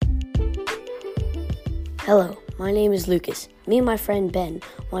Hello, my name is Lucas. Me and my friend Ben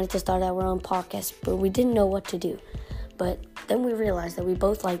wanted to start our own podcast, but we didn't know what to do. But then we realized that we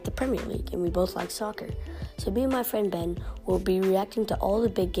both like the Premier League and we both like soccer. So me and my friend Ben will be reacting to all the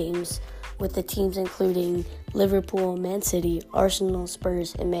big games with the teams including Liverpool, Man City, Arsenal,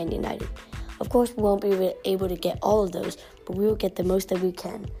 Spurs, and Man United. Of course, we won't be able to get all of those, but we will get the most that we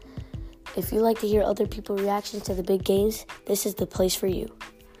can. If you like to hear other people's reactions to the big games, this is the place for you.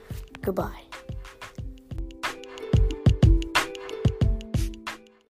 Goodbye.